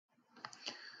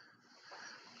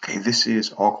Okay, this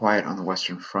is All Quiet on the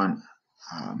Western Front,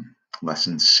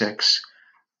 Lesson 6,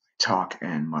 Talk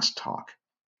and Must Talk.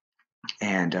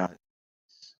 And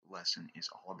this lesson is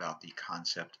all about the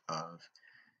concept of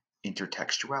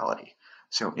intertextuality.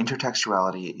 So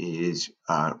intertextuality is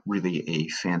really a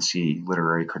fancy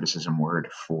literary criticism word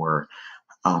for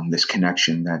this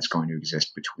connection that's going to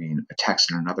exist between a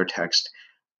text and another text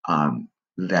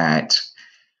that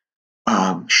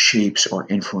shapes or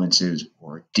influences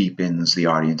or deepens the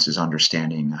audience's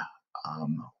understanding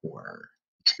or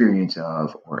experience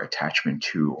of or attachment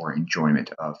to or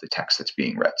enjoyment of the text that's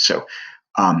being read. So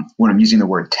when I'm using the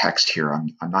word text here,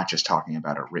 I'm not just talking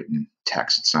about a written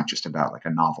text. It's not just about like a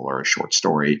novel or a short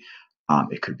story.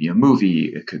 It could be a movie,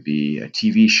 it could be a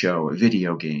TV show, a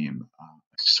video game, a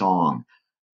song.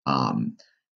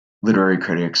 Literary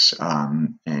critics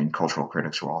and cultural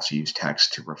critics will also use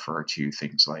text to refer to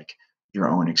things like your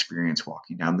own experience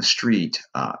walking down the street,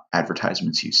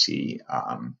 advertisements you see,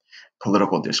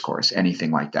 political discourse,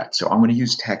 anything like that. So I'm going to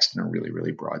use text in a really,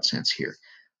 really broad sense here.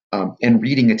 And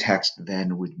reading a text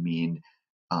then would mean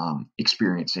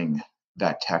experiencing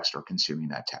that text or consuming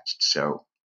that text. So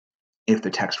if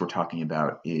the text we're talking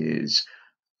about is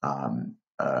um,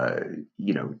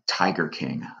 Tiger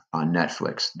King on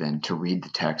Netflix, then to read the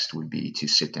text would be to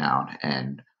sit down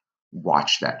and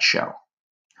watch that show.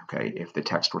 Okay, if the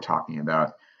text we're talking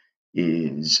about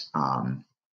is I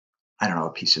don't know,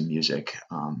 a piece of music,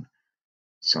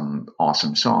 some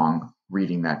awesome song,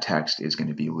 reading that text is going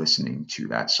to be listening to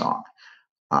that song.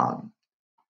 Um,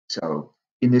 so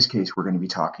in this case, we're going to be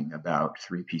talking about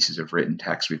three pieces of written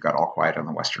text. We've got All Quiet on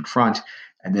the Western Front,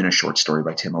 and then a short story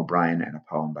by Tim O'Brien and a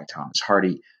poem by Thomas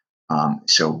Hardy.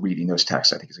 So reading those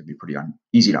texts, I think, is going to be pretty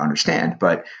easy to understand.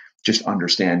 But just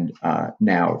understand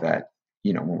now that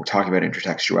when we're talking about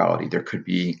intertextuality, there could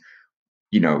be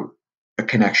a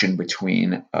connection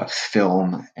between a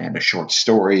film and a short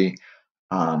story.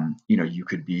 You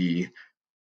could be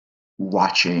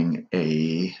watching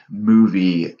a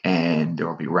movie and there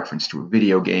will be reference to a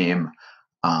video game.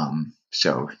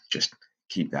 So just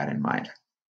keep that in mind.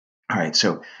 All right,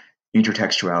 so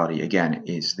intertextuality, again,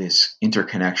 is this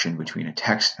interconnection between a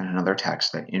text and another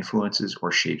text that influences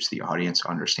or shapes the audience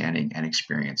understanding and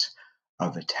experience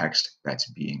of the text that's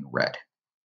being read.